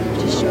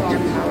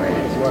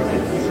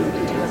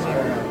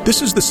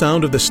This is the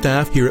sound of the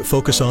staff here at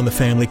Focus on the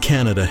Family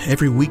Canada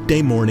every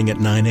weekday morning at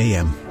 9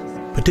 a.m.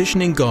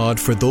 Petitioning God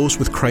for those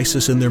with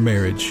crisis in their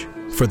marriage,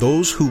 for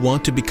those who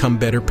want to become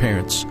better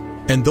parents,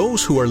 and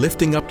those who are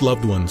lifting up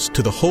loved ones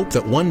to the hope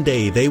that one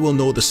day they will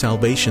know the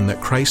salvation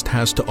that Christ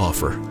has to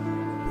offer.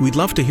 We'd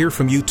love to hear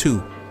from you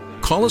too.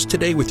 Call us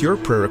today with your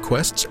prayer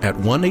requests at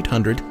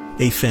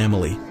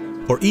 1-800-A-FAMILY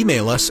or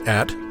email us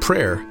at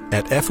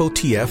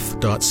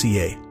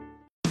prayer@fotf.ca.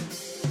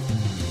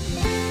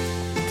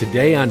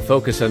 Today on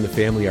Focus on the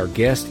Family, our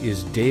guest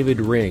is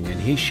David Ring,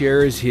 and he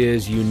shares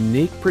his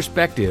unique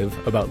perspective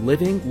about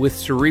living with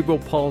cerebral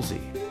palsy.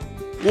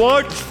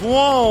 What's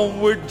wrong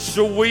with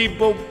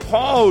cerebral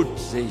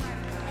palsy?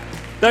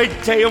 They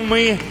tell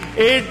me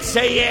it's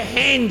a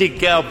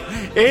handicap,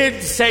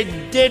 it's a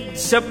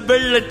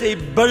disability.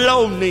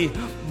 Baloney,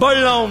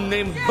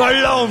 baloney,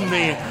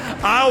 baloney.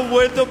 I'd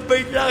rather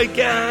be like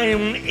I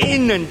am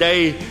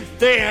inundated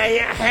than a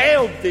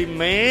healthy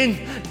man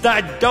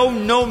that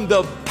don't know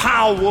the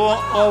power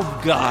of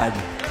God.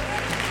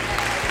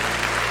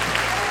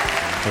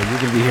 Well,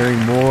 you're going to be hearing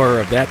more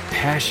of that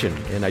passion,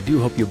 and I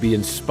do hope you'll be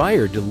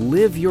inspired to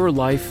live your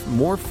life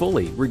more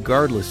fully,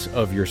 regardless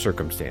of your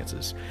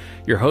circumstances.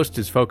 Your host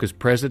is Focus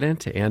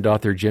President and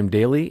author Jim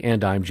Daly,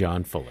 and I'm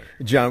John Fuller.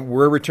 John,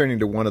 we're returning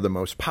to one of the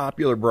most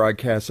popular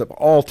broadcasts of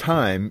all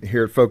time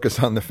here at Focus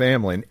on the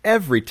Family, and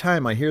every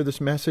time I hear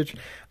this message,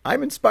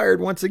 I'm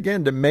inspired once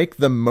again to make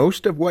the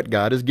most of what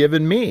God has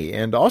given me,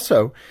 and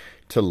also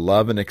to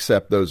love and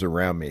accept those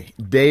around me.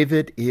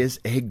 David is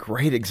a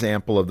great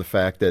example of the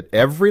fact that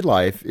every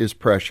life is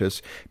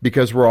precious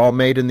because we're all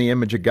made in the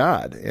image of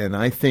God. And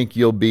I think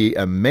you'll be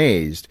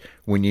amazed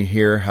when you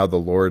hear how the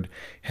Lord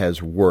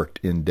has worked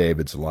in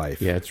David's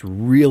life. Yeah, it's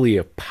really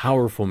a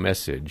powerful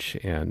message.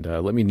 And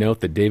let me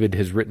note that David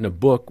has written a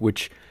book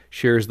which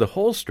shares the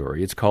whole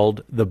story. It's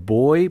called The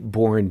Boy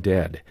Born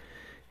Dead.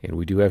 And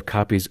we do have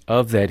copies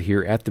of that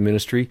here at the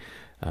ministry.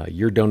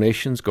 Your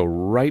donations go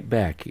right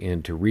back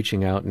into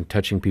reaching out and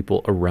touching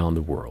people around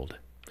the world.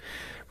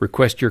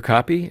 Request your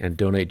copy and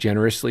donate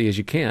generously as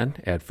you can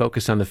at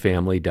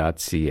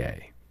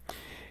focusonthefamily.ca.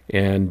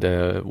 And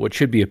what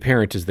should be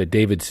apparent is that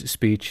David's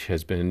speech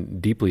has been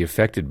deeply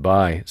affected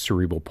by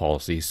cerebral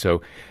palsy,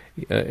 so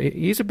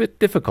he's a bit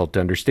difficult to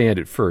understand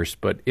at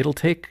first, but it'll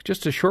take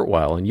just a short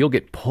while and you'll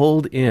get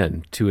pulled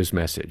in to his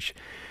message.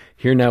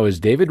 Here now is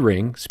David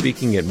Ring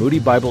speaking at Moody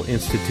Bible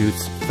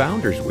Institute's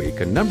Founders Week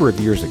a number of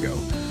years ago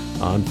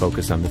on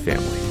Focus on the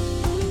Family.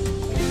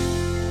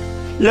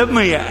 Let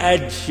me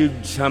ask you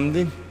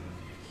something.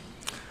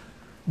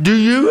 Do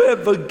you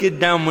ever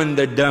get down in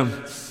the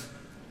dumps?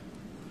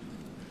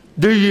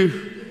 Do you?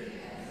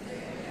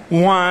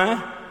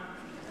 Why?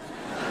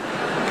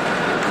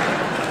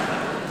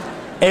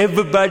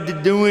 Everybody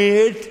doing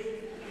it?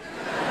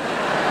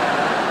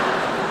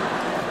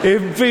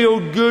 It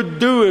feels good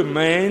doing,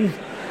 man.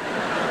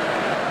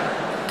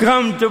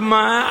 Come to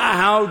my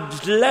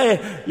house,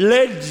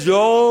 let's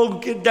all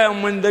get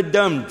down in the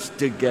dumps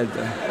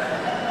together.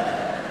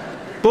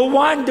 But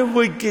why do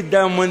we get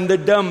down in the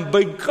dumps?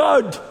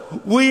 Because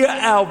we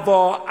have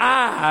our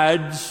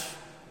eyes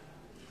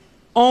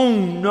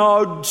on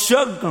our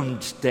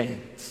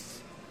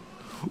circumstance.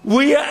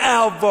 We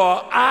have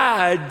our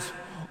eyes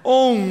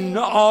on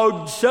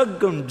our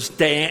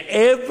circumstance.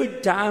 Every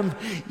time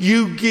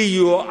you get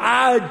your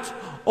eyes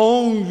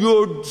on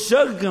your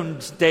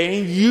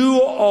circumstance,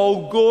 you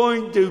are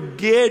going to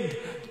get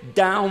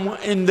down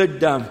in the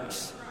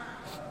dumps.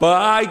 But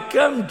I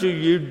come to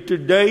you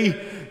today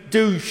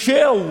to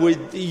share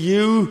with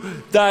you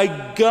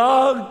that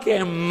God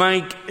can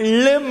make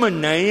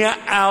lemonade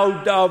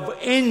out of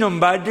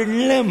anybody's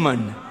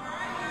lemon.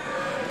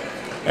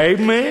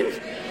 Amen?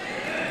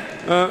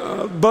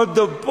 But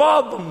the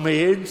problem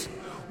is,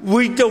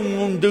 we don't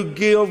want to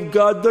give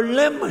God the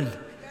lemon.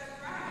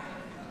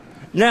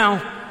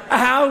 Now,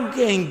 how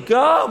can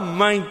God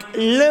make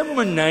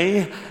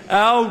lemonade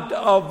out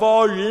of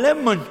our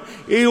lemon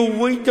if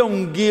we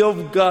don't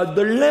give God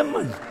the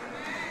lemon?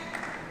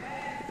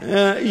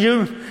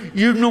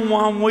 You know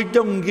why we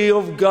don't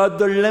give God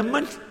the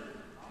lemon?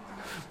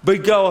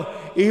 Because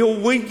if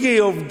we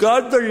give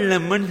God the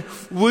lemon,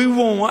 we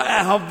won't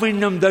have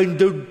anything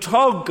to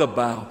talk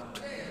about.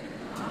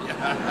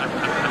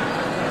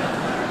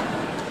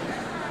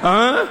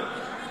 Huh?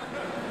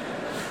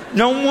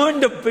 No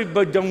wonder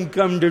people don't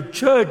come to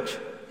church.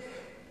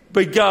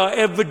 Because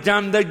every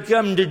time they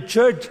come to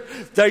church,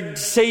 they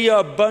see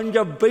a bunch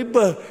of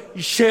people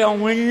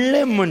sharing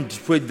lemons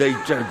with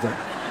each other.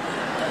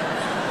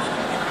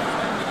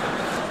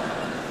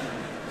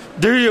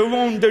 Do you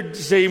want to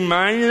see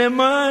my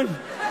lemon?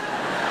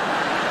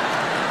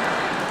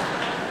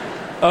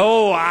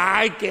 Oh,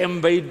 I can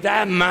be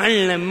that my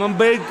lemon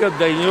bigger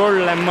than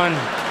your lemon.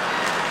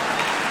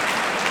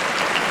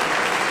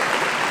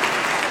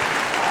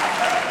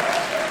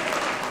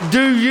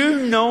 Do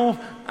you know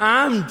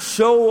I'm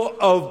so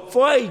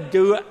afraid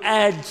to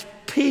ask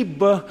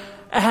people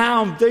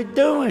how they're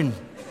doing?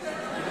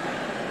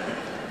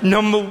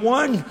 Number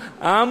one,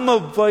 I'm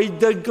afraid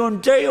they're going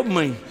to tell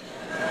me.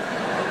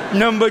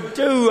 Number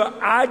two,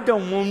 I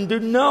don't want to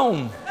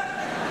know.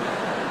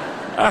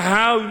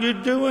 How you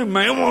doing,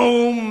 man?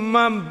 Oh,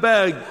 my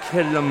back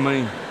killing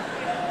me.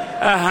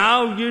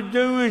 How you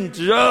doing?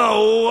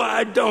 So,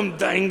 I don't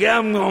think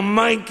I'm going to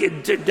make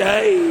it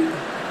today.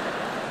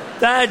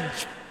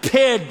 That's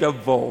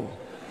pitiful.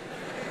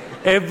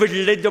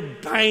 Every little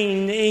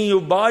pain in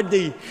your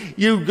body,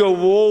 you go,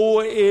 whoa,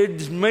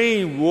 it's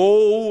me,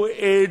 whoa,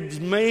 it's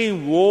me,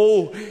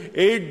 whoa,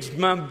 it's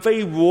my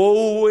feet,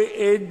 whoa,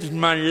 it's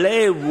my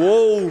leg,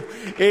 whoa,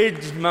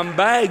 it's my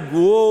back,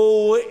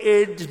 whoa,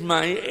 it's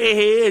my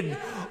head.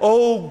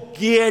 Oh,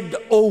 get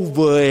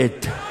over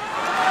it.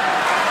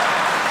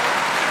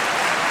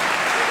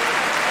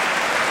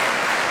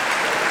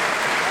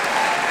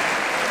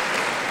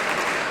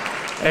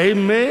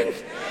 Amen?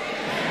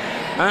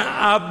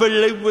 I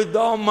believe with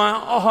all my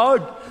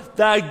heart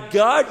that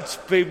God's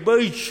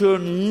people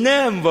should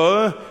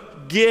never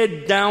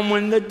get down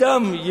in the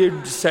dump.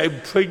 You'd say,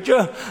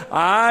 preacher,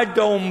 I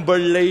don't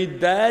believe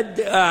that.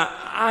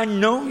 I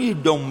know you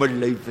don't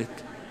believe it.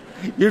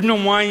 You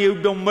know why you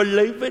don't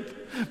believe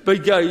it?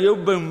 Because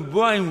you've been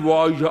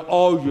brainwashed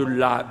all your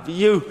life.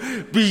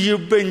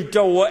 You've been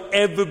told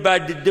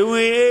everybody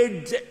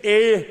doing it.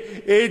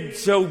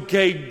 It's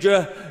okay,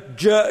 just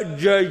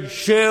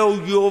show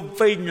your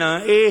feet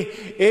now.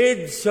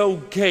 It's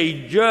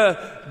okay. Just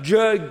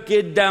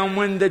get down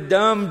in the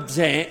dumps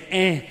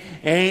and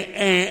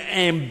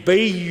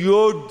be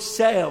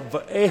yourself.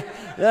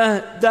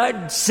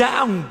 That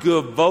sounds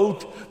good,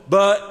 folks,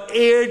 but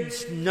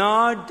it's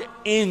not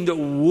in the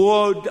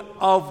Word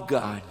of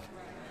God.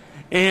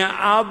 And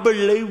I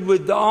believe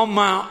with all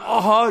my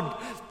heart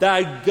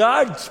that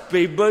God's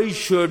people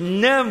should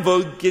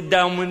never get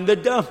down in the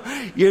dump.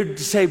 You'd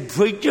say,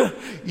 preacher,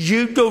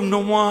 you don't know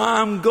what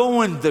I'm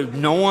going through.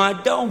 No, I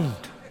don't.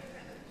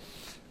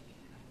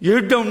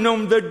 You don't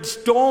know the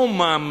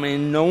storm I'm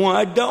in. No,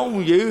 I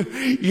don't.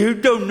 You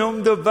don't know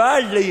the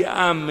valley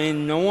I'm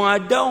in. No, I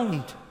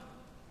don't.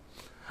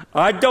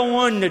 I don't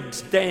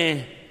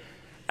understand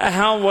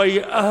how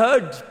a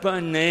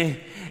husband and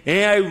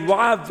a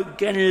wife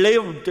can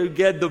live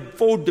together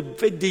 40,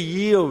 50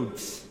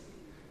 years.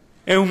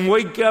 And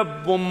wake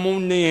up one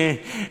morning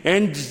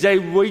and say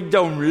we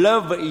don't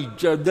love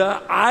each other.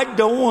 I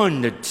don't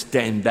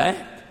understand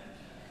that.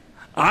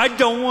 I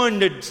don't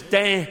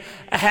understand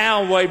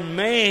how a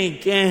man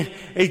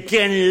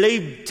can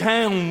leave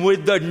town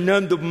with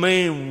another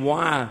man's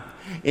wife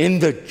in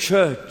the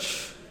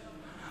church.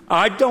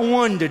 I don't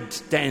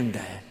understand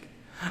that.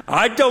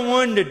 I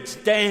don't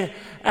understand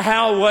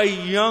how a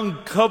young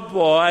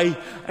couple, a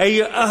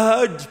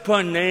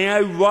husband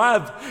and a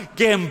wife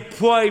can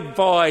pray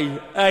for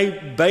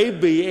a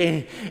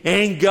baby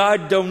and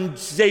God don't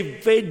see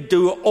fit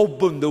to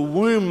open the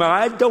womb.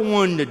 I don't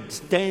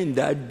understand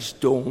that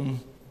storm.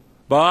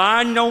 But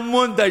I know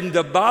one thing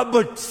the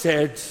Bible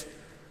says,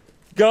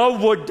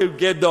 God will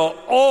together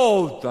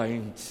all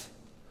things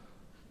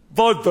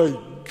for the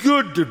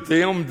good of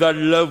them that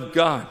love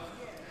God.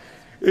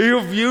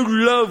 If you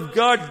love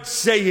God,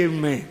 say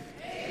amen.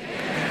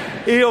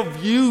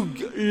 If you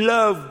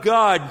love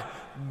God,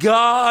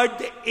 God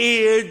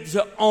is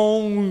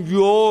on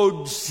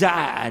your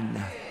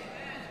side.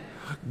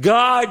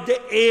 God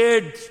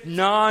is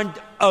not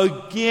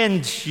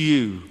against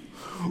you.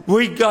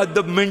 We got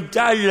the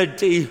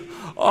mentality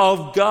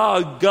of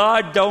God.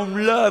 God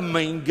don't love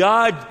me.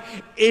 God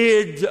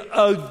is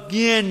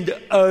against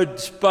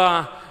us.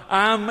 But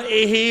I'm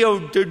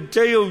here to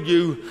tell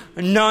you,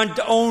 not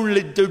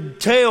only to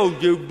tell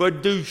you,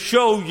 but to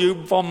show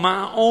you from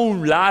my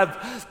own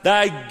life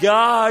that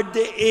God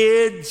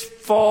is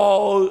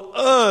for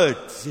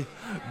us.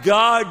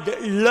 God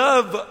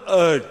loves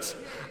us.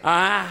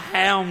 I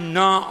have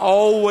not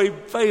always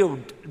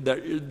felt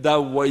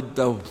that way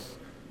though.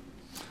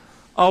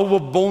 I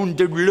was born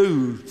to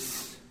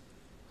lose,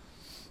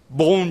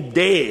 born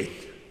dead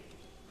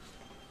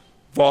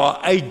for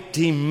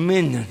 18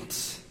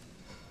 minutes.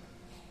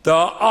 The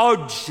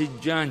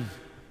oxygen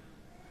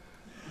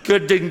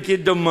couldn't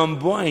get to my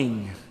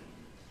brain.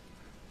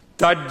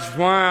 That's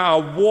why I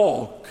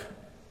walk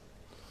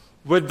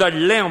with a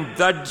limp.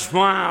 That's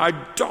why I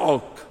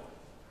talk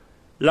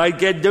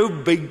like I do,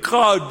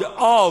 because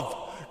of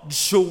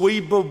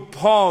cerebral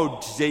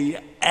palsy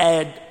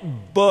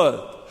at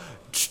birth.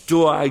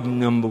 Strike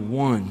number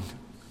one.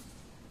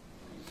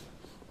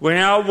 When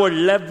I was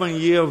 11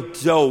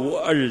 years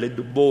old, a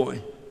little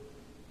boy,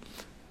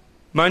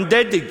 my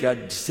daddy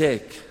got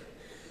sick.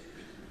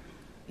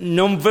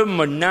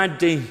 November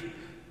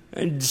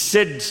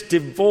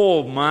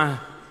 1964,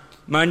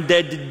 my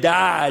daddy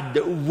died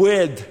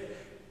with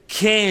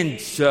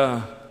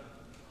cancer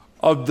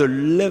of the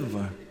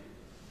liver.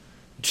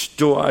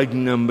 Strike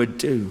number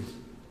two.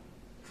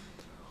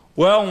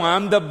 Well,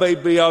 I'm the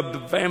baby of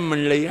the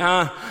family.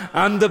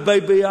 I'm the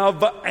baby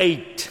of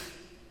 8.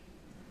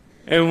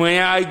 And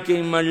when I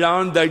came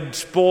along, they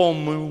spoiled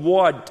me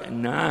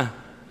rotten.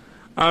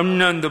 I'm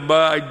nothing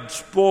but a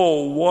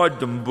spoiled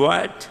rotten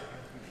brat.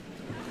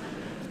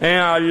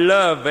 And I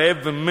love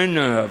every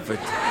minute of it.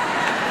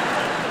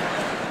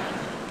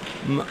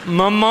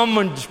 My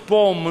mama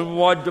spoiled me.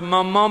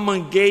 My mama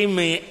gave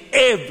me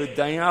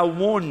everything I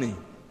wanted.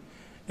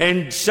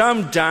 And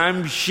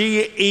sometimes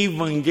she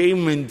even gave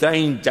me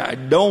things I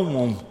don't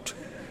want.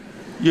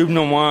 You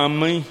know what I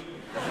mean?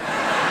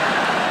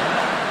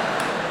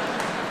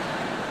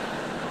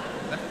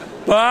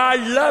 But I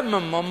love my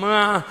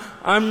mama.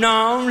 I'm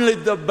not only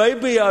the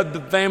baby of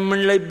the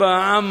family, but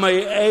I'm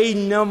a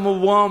number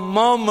one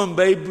mama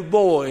baby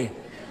boy.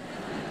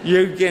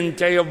 You can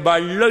tell by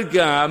looking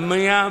at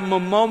me, I'm a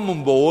mama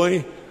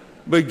boy,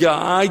 because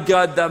I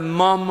got that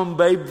mama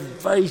baby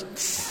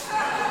face.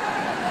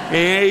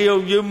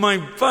 And you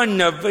make fun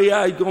of me,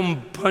 I'm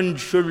going to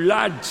punch your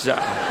lights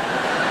out.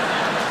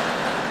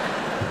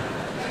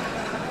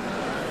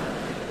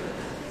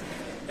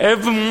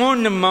 Every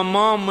morning, my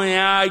mama and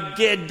I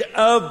get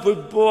up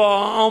before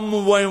I'm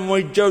away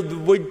with each other.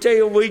 We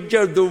tell each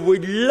other we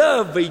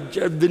love each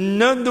other.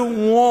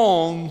 Nothing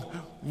wrong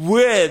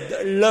with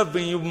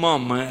loving your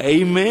mama.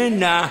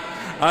 Amen.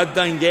 I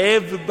think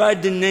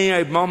everybody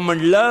needs mama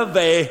love.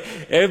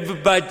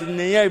 Everybody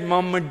needs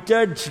mama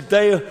touch.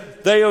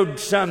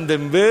 There's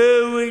something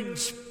very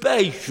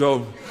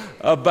special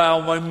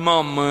about my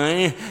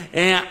mama,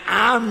 and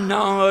I'm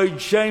not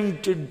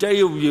ashamed to tell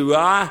you,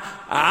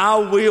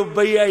 I will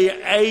be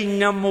a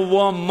number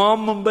one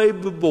mama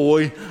baby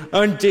boy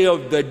until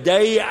the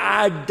day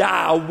I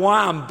die.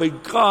 Why?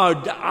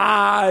 Because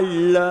I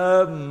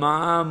love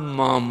my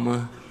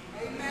mama.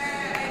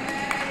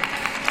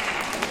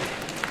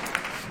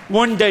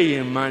 One day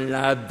in my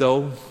life,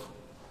 though,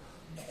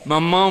 my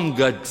mom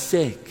got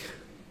sick.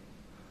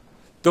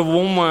 The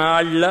woman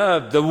I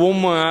love, the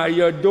woman I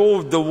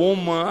adore, the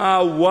woman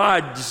I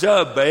watch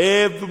up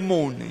every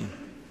morning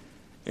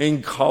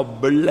and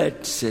called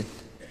blessed.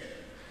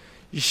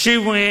 She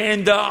went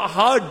in the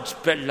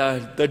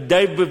hospital the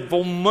day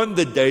before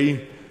Mother's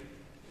Day,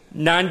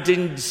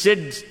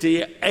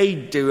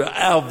 1968, to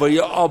have an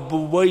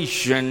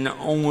operation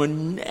on her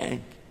neck.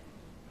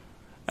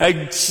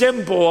 A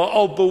simple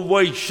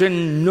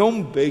operation,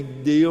 no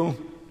big deal.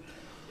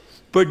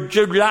 But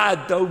July,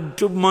 though,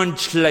 2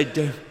 months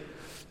later,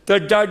 the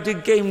doctor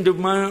came to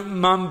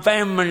my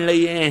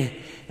family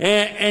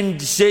and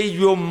said,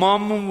 your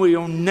mama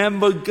will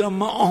never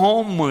come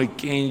home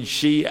again.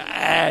 She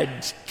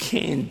had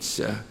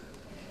cancer.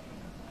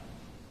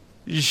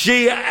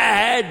 She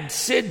had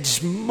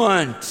 6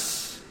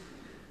 months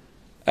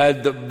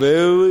at the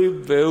very,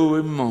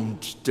 very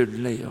most to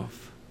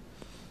live.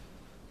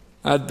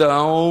 I thought,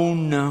 oh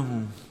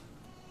no,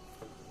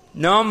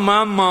 not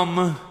my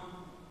mama.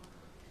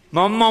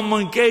 My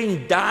mama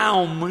can't die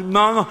on me.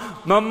 My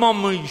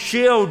mama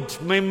shields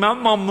me. My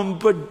mama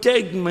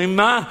protects me.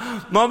 My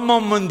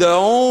mama the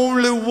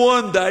only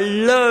one that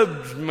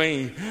loves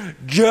me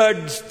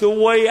just the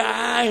way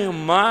I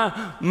am.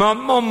 My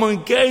mama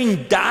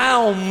can't die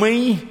on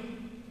me.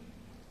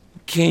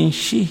 Can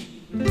she?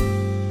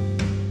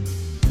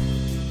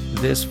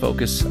 This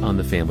Focus on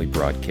the Family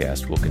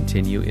broadcast will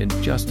continue in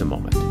just a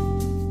moment.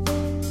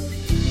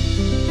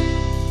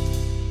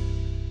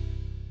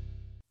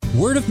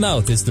 Word of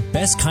mouth is the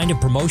best kind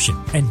of promotion,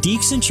 and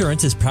Deeks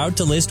Insurance is proud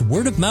to list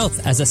word of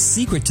mouth as a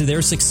secret to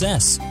their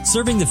success.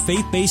 Serving the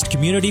faith-based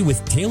community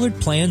with tailored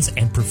plans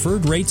and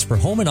preferred rates for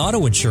home and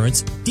auto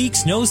insurance,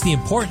 Deeks knows the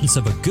importance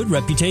of a good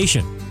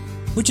reputation,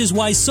 which is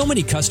why so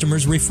many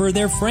customers refer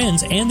their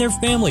friends and their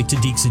family to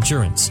Deeks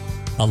Insurance,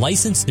 a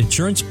licensed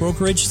insurance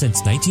brokerage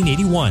since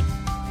 1981.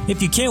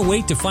 If you can't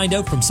wait to find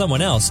out from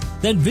someone else,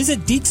 then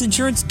visit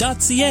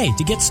deeksinsurance.ca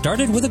to get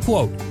started with a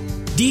quote.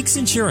 Deeks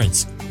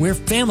Insurance, where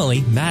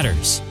family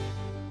matters.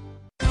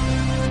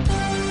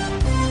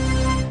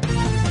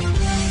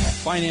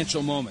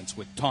 Financial Moments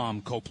with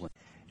Tom Copeland.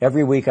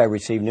 Every week I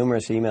receive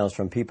numerous emails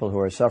from people who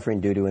are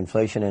suffering due to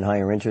inflation and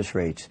higher interest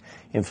rates.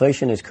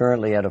 Inflation is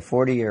currently at a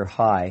 40-year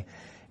high,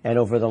 and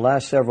over the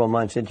last several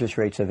months, interest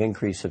rates have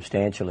increased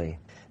substantially.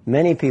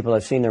 Many people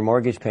have seen their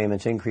mortgage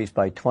payments increase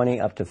by 20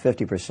 up to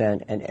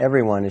 50%, and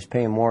everyone is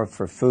paying more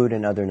for food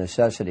and other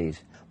necessities.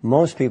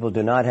 Most people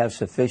do not have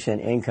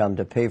sufficient income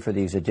to pay for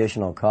these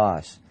additional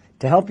costs.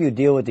 To help you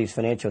deal with these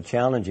financial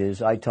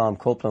challenges, I, Tom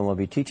Copeland, will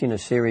be teaching a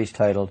series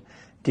titled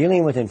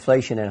Dealing with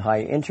Inflation and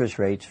High Interest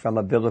Rates from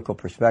a Biblical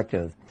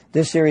Perspective.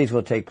 This series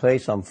will take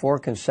place on 4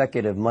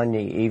 consecutive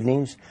Monday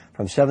evenings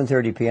from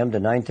 7:30 p.m. to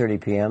 9:30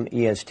 p.m.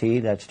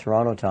 EST, that's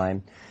Toronto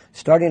time,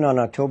 starting on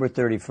October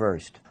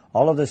 31st.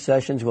 All of the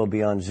sessions will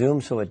be on Zoom,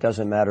 so it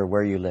doesn't matter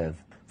where you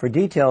live. For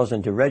details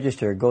and to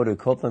register, go to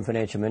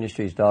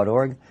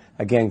CopelandFinancialMinistries.org.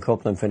 Again,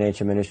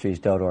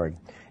 CopelandFinancialMinistries.org.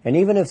 And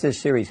even if this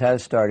series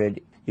has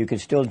started, you can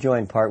still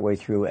join partway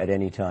through at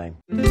any time.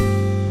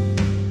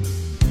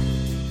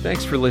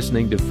 Thanks for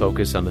listening to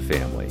Focus on the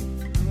Family.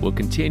 We'll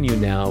continue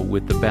now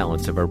with the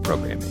balance of our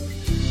programming.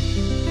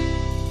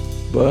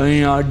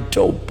 By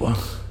October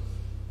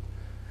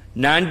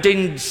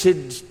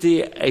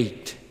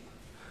 1968,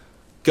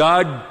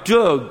 God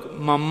took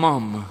my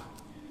mama,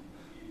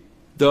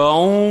 the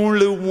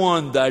only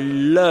one that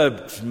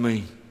loved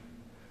me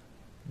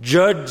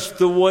just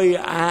the way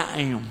I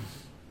am.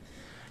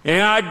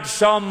 And I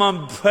saw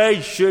my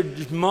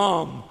precious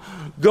mom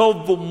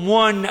go from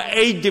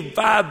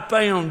 185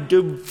 pounds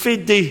to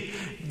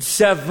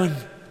 57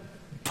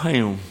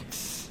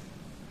 pounds.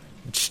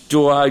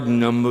 Strike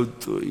number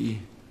 3.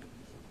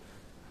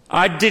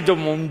 I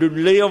didn't want to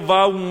live,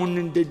 I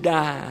wanted to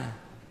die.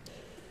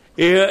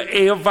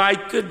 If I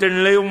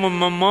couldn't live with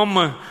my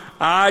mama,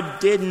 I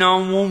did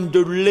not want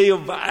to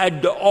live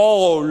at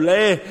all.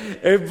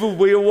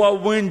 Everywhere I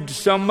went,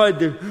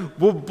 somebody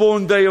would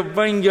point their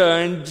finger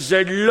and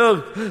say,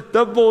 look,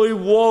 the boy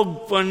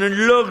walked funny.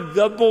 Look,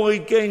 the boy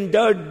can't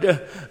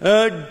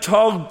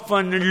talk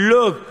funny.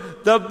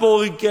 Look, the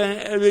boy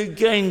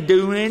can't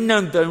do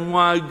anything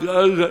like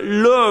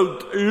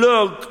look.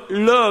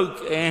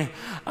 And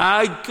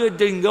I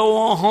couldn't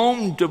go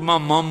home to my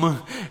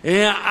mama.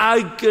 And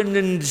I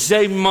couldn't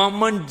say,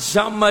 Mama,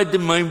 somebody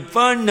made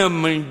fun of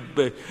me.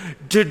 But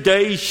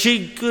today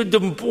she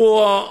couldn't put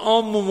her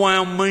arm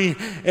around me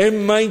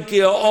and make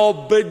it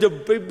all better.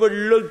 People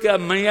look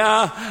at me.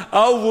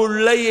 I would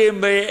lay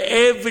in bed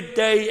every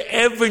day,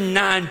 every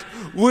night,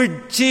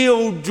 with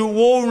tears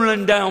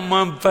rolling down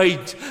my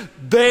face,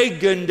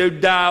 begging to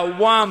die.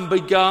 One,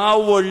 because I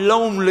was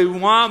lonely.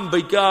 One,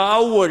 because I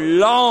was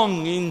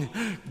longing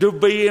to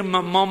be in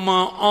my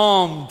mama's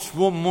arms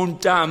one more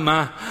time.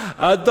 I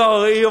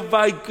thought if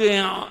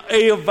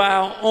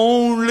I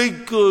only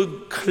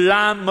could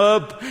climb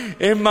up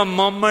in my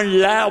mama's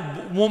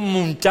lap one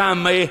more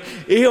time,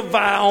 if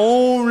I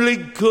only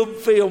could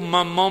feel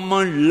my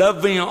mama's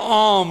loving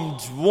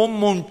arms one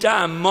more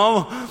time,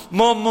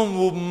 mama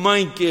would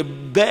make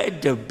it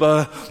better.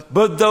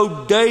 But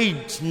those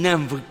days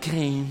never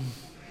came.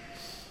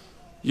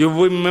 You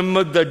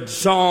remember that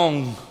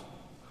song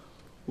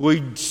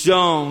we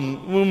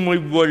sung when we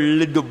were a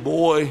little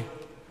boy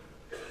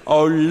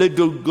or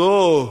little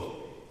girl?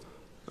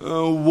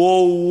 Whoa,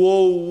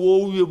 whoa,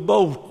 whoa your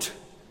boat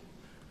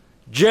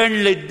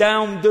gently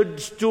down the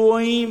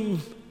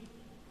stream.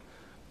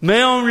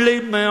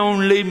 Merrily,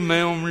 merrily,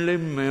 merrily,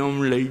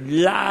 merrily,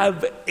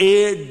 life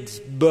is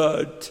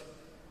but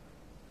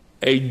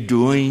a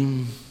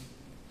dream.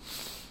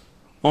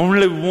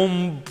 Only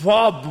one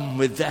problem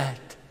with that.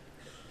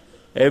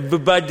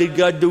 Everybody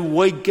got to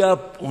wake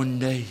up one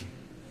day.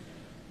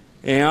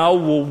 And I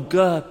woke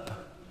up.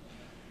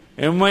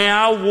 And when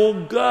I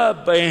woke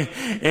up and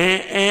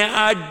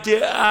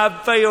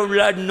I felt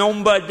like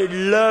nobody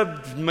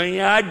loved me,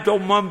 I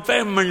told my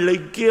family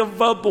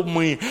give up on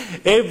me.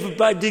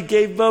 Everybody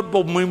gave up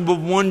on me, but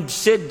one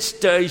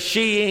sister,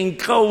 she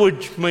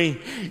encouraged me.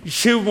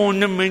 She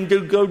wanted me to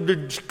go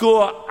to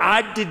school.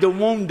 I didn't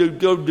want to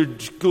go to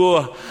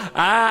school.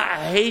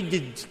 I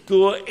hated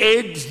school.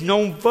 It's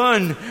no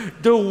fun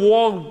to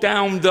walk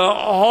down the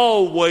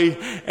hallway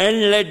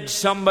and let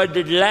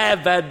somebody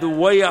laugh at the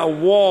way I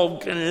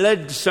walk and let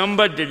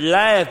somebody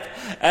laugh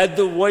at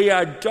the way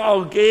I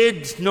talk.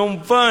 It's no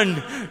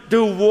fun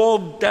to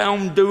walk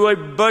down to a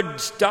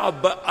bus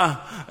stop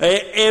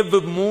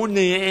every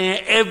morning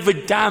and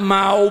every time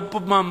I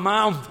open my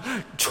mouth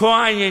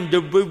trying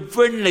to be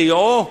friendly.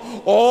 Or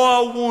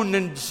I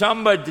wanted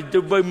somebody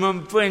to be my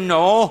friend.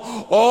 Or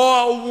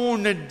I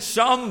wanted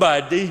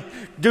somebody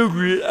to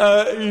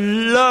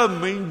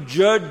love me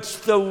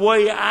just the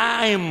way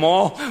I am.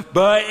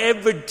 But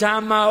every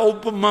time I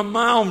open my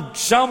mouth,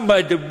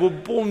 somebody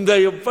would point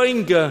their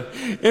finger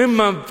in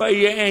my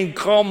face and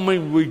call me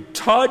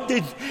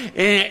retarded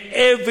and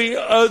every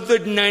other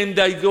name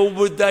they go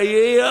with their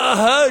ear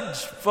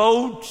hurts,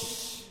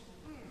 folks.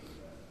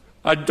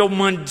 I don't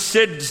want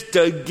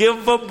sister to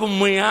give up on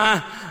me.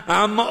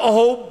 I'm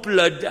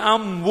hopeless.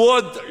 I'm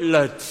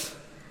worthless.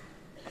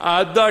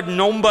 I thought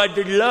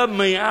nobody loved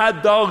me. I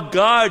thought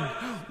God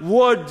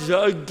was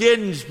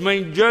against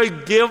me.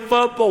 Just give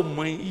up on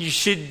me. You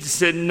should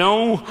say,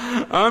 no,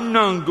 I'm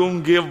not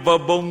going to give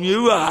up on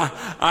you.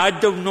 I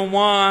don't know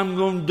what I'm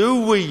going to do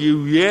with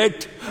you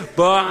yet,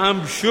 but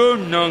I'm sure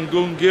not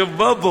going to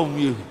give up on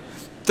you.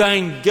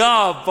 Thank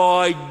God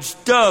for a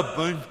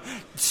stubborn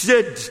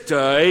sister.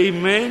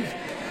 Amen.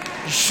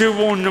 She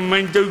wanted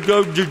me to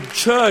go to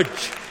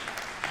church.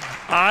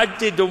 I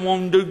didn't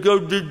want to go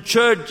to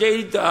church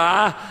either.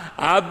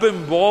 I've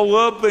been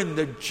brought up in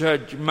the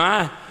church.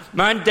 My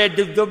dad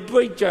is the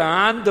preacher.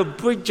 I'm the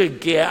preacher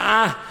kid.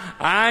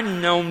 I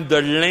know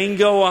the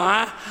lingo.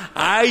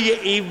 I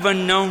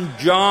even know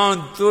John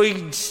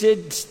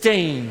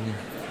 3:16.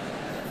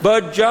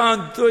 But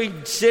John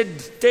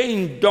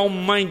 3:16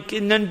 don't make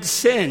any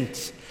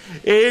sense.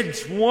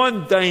 It's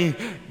one thing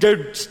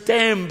to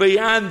stand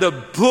behind the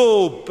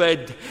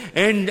pulpit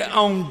and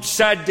on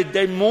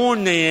Saturday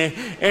morning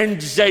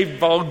and say,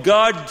 for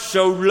God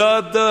so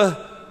loved the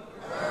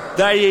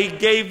that he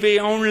gave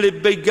the only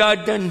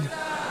begotten.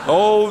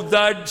 Oh,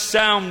 that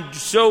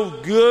sounds so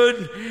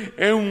good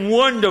and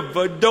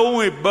wonderful,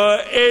 don't it?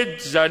 But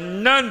it's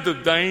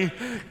another thing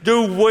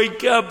to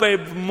wake up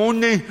every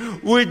morning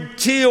with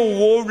tears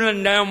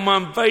rolling down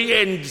my face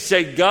and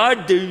say,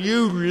 God, do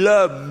you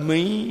love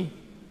me?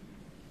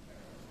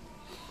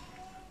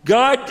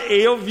 God,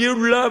 if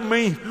you love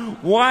me,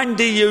 why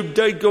do you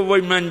take away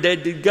my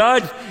daddy?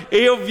 God,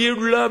 if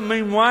you love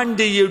me, why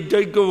do you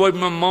take away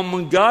my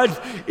mama? God,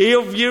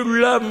 if you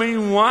love me,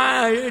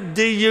 why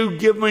do you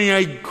give me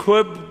a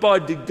crippled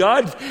body?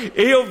 God,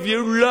 if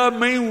you love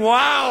me,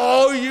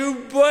 why are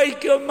you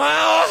breaking my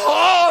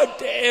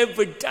heart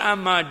every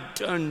time I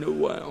turn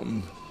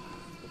around?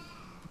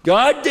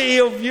 God,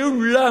 if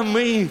you love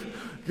me,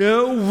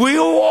 where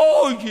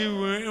are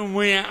you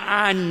when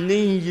I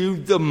need you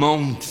the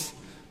most?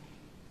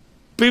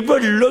 People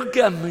look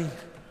at me.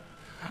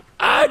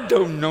 I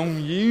don't know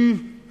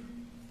you.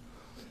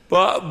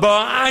 But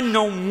I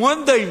know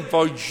one thing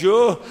for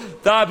sure,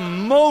 that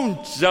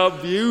most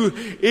of you,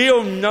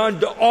 if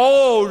not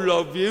all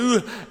of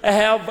you,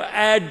 have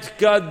asked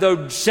God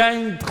the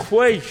same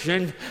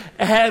question,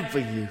 have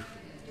you?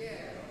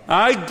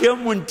 I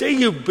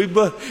guarantee you,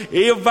 people,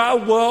 if I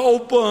will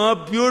open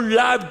up your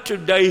life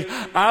today,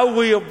 I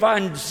will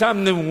find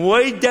something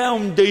way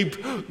down deep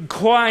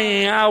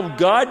crying out,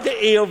 God,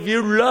 if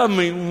you love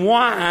me,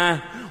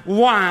 why?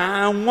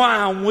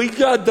 We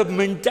got the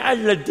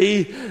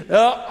mentality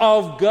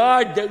of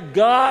God.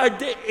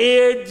 God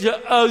is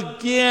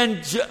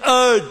against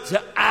us.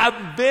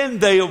 I've been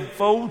there,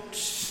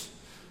 folks.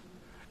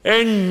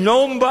 And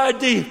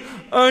nobody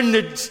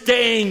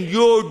understands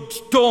your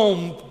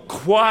storm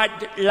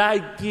quite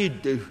like you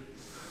do.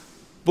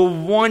 But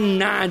one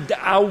night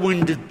I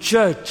went to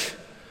church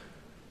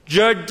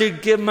just to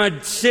get my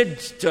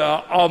sister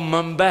on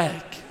my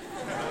back.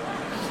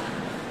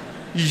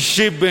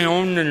 She been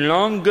on it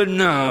long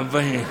enough.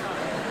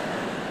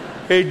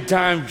 Every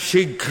time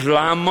she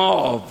climb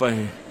off.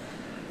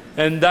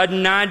 And that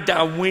night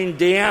I went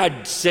there,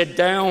 I'd sit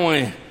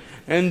down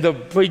and the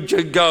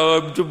preacher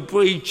got up to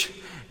preach.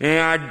 And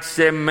I'd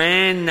say,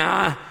 man,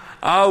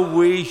 I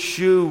wish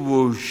you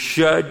would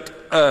shut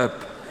up.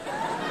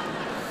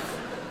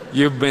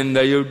 You've been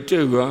there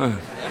too, huh?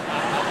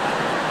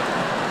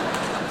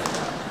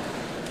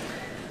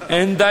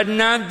 And that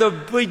night the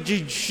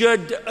preacher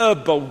shut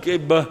up, okay?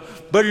 But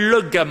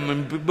look at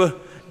me, people.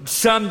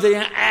 Something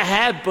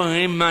happened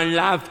in my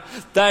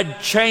life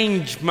that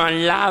changed my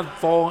life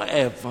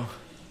forever.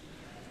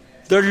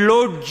 The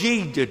Lord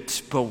Jesus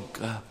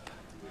spoke up.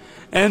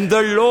 And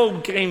the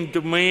Lord came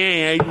to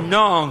me and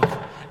knocked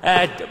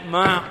at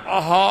my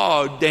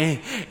heart.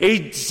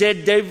 He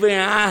said, David,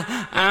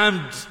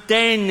 I'm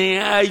standing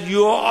at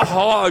your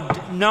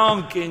heart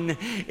knocking.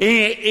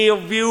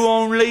 If you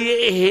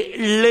only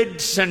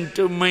listen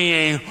to me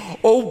and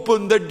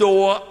open the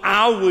door,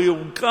 I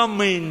will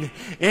come in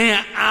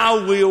and I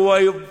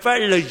will have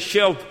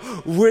fellowship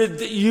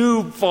with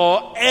you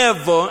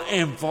forever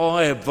and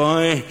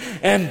forever.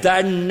 And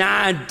that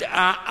night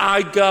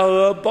I got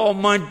up on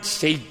my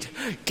seat,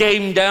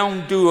 came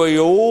down to an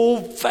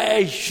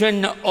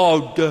old-fashioned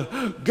altar,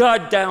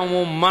 got down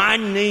on my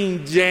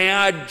knees, and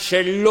I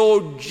said,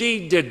 Lord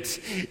Jesus,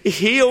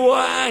 here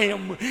I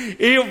am.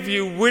 If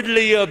you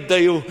really up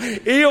there,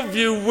 if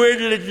you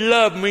really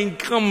love me,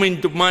 come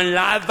into my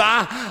life.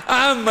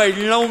 I'm a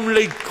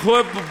lonely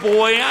crippled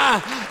boy.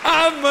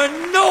 I'm a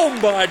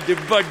nobody,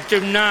 but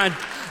tonight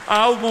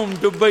I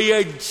want to be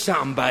a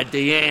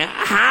somebody.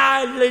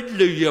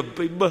 Hallelujah,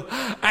 people.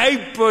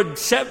 April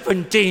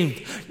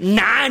 17th,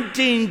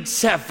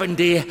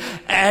 1970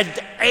 at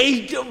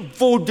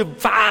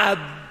 8:45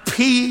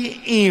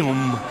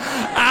 p.m.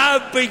 I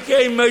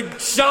became a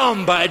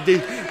somebody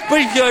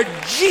because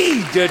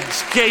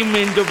Jesus came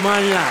into my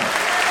life.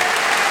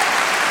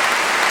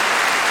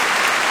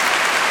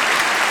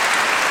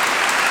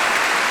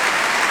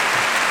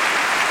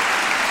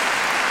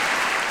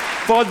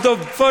 For the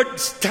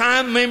first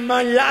time in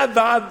my life,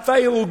 I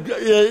felt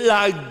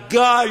like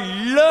God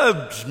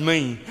loves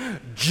me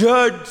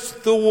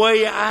just the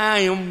way I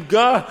am.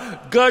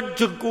 God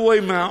took away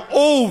my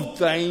old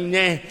thing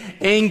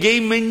and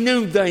gave me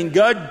new thing.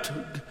 God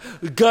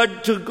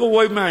took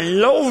away my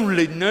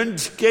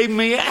loneliness, gave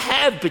me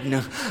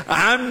happiness.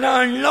 I'm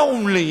not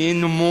lonely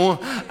anymore.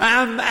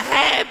 I'm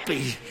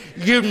happy.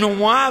 You know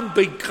why?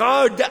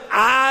 Because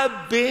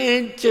I've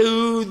been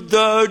to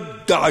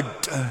the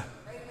doctor.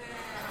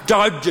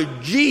 Dr.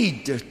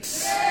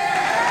 Jesus.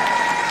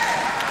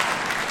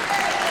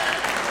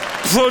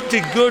 Pretty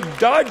good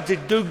doctor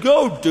to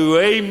go to,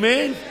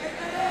 amen?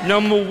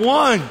 Number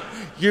one,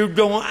 you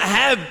don't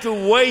have to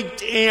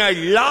wait in a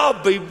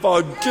lobby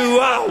for 2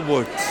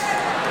 hours.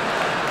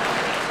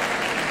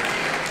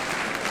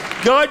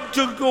 God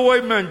took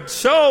away my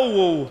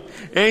sorrow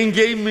and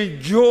gave me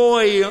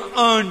joy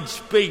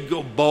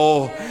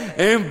unspeakable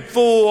and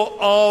full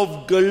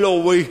of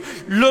glory.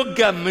 Look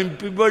at me,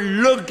 people,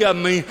 look at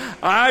me.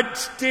 I'd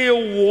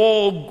still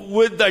walk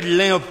with a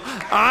limp.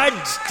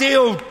 I'd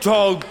still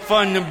talk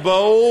funny, but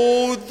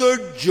oh,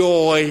 the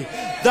joy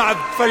that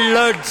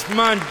floods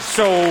my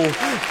soul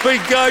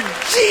because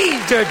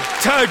Jesus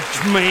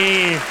touched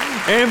me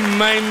and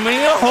made me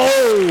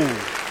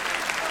whole.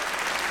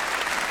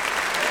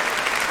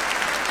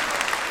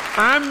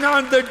 I'm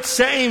not the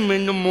same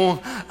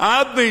anymore.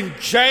 I've been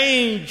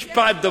changed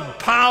by the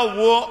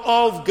power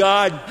of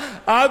God.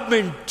 I've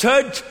been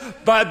touched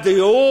by the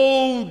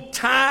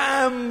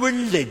old-time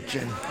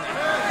religion.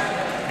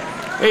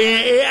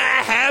 It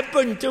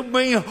happened to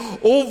me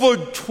over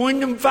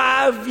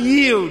 25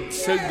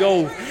 years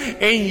ago.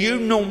 And you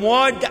know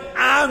what?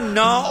 I'm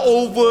not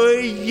over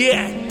it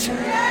yet.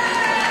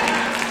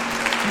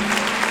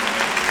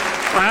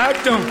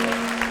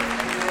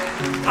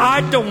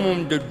 I don't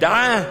want to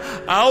die.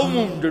 I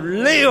want to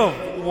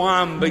live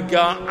one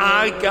because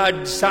I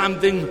got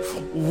something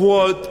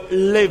worth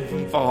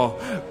living for.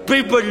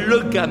 People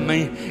look at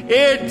me.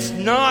 It's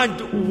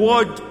not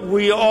what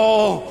we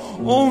are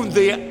on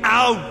the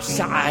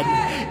outside.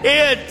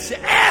 It's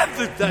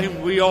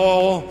everything we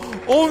are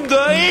on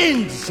the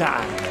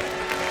inside.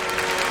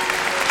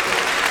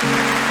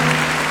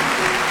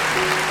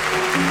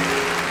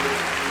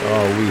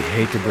 Oh, we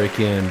hate to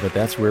break in, but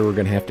that's where we're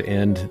going to have to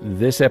end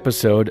this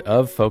episode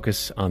of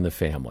Focus on the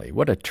Family.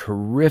 What a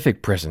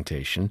terrific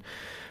presentation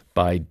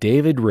by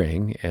David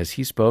Ring as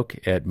he spoke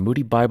at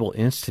Moody Bible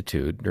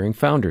Institute during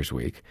Founders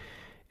Week.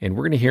 And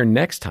we're going to hear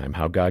next time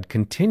how God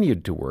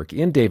continued to work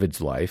in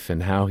David's life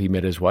and how he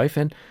met his wife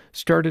and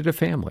started a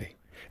family.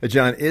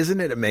 John,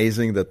 isn't it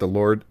amazing that the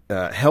Lord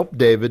helped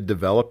David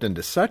develop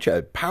into such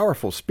a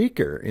powerful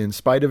speaker in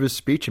spite of his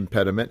speech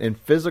impediment and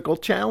physical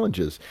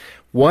challenges?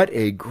 What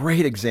a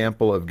great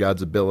example of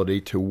God's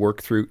ability to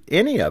work through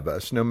any of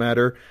us, no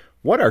matter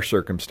what our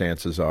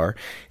circumstances are.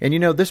 And you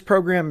know, this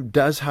program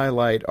does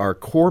highlight our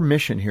core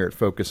mission here at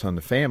Focus on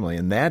the Family,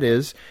 and that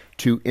is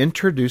to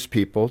introduce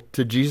people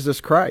to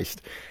Jesus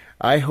Christ.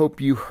 I hope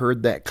you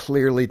heard that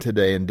clearly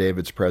today in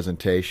David's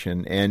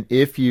presentation. And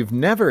if you've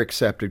never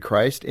accepted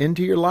Christ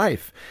into your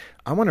life,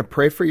 I want to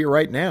pray for you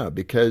right now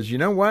because you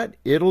know what?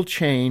 It'll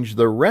change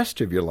the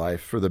rest of your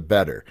life for the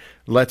better.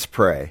 Let's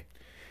pray.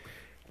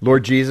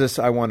 Lord Jesus,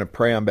 I want to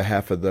pray on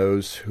behalf of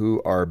those who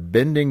are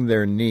bending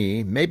their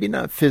knee, maybe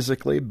not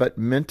physically, but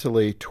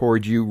mentally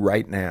toward you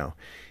right now.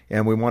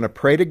 And we want to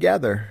pray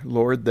together,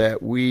 Lord,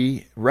 that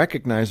we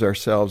recognize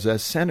ourselves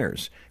as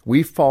sinners.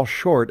 We fall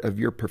short of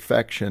your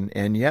perfection.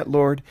 And yet,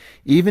 Lord,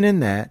 even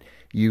in that,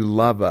 you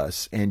love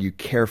us and you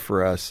care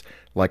for us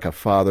like a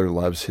father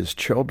loves his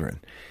children.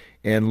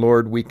 And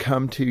Lord, we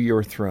come to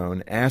your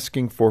throne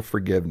asking for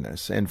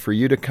forgiveness and for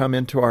you to come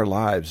into our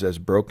lives as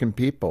broken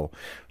people,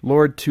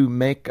 Lord, to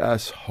make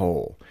us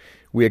whole.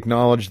 We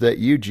acknowledge that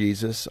you,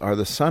 Jesus, are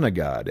the Son of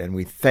God, and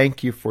we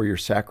thank you for your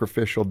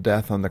sacrificial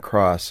death on the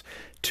cross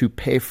to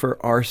pay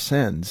for our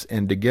sins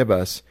and to give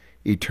us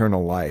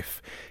eternal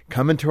life.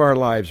 Come into our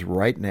lives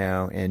right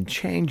now and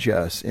change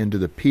us into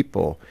the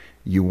people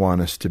you want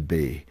us to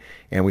be.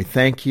 And we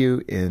thank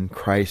you in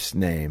Christ's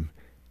name.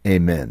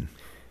 Amen.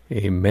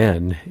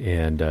 Amen.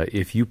 And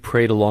if you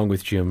prayed along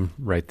with Jim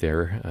right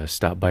there,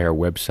 stop by our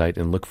website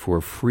and look for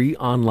a free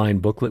online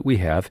booklet we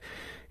have.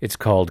 It's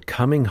called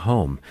Coming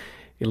Home.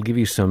 It'll give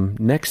you some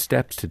next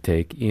steps to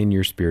take in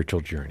your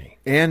spiritual journey.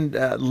 And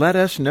let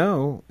us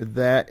know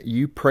that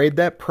you prayed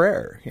that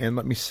prayer. And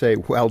let me say,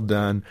 well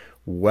done.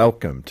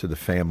 Welcome to the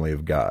family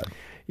of God.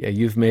 Yeah,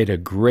 you've made a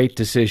great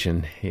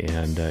decision,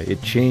 and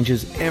it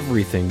changes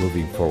everything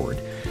moving forward.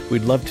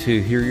 We'd love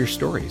to hear your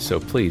story, so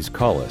please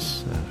call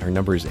us. Our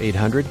number is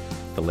 800,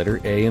 the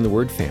letter A in the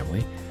word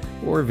family,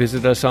 or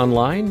visit us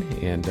online,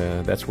 and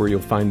that's where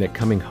you'll find that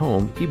Coming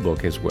Home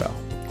ebook as well.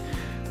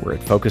 We're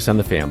at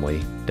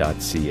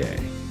focusonthefamily.ca.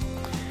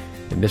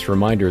 And this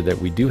reminder that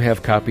we do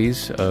have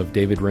copies of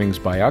David Ring's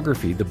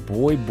biography, The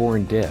Boy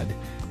Born Dead,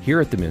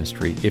 here at the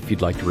ministry if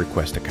you'd like to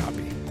request a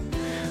copy.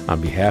 On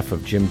behalf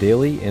of Jim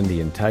Daly and the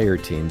entire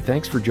team,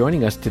 thanks for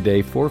joining us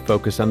today for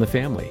Focus on the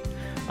Family.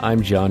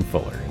 I'm John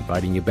Fuller,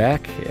 inviting you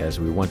back as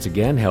we once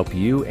again help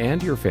you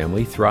and your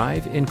family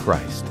thrive in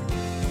Christ.